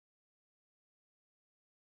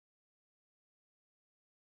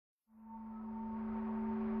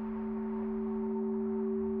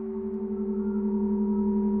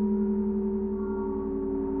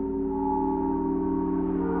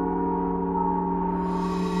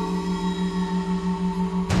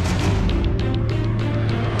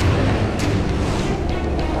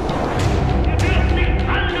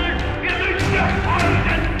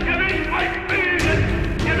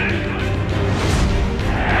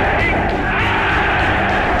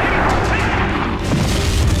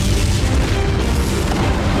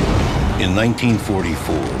In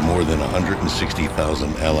 1944, more than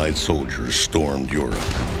 160,000 Allied soldiers stormed Europe.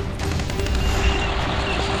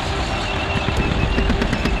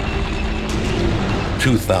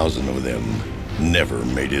 "2,000 of them never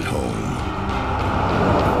made it home.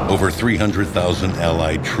 Over 300,000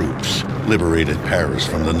 Allied troops liberated Paris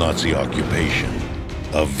from the Nazi occupation.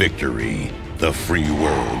 A victory the free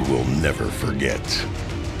world will never forget.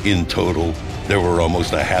 In total, there were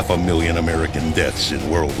almost 500,000 American deaths in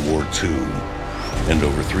World War II, and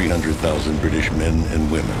over 300,000 British men and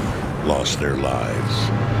women lost their lives.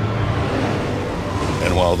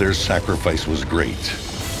 And while their sacrifice was great,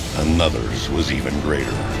 another's was even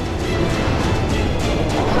greater.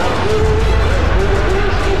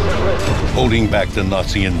 Holding back the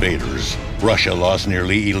Nazi invaders, Russia lost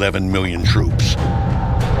nearly 11 million troops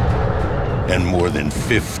and more than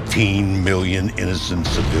 15 million innocent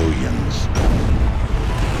civilians.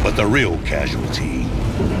 But the real casualty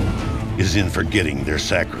is in forgetting their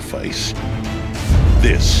sacrifice.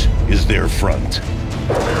 This is their front.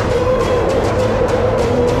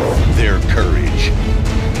 Their courage.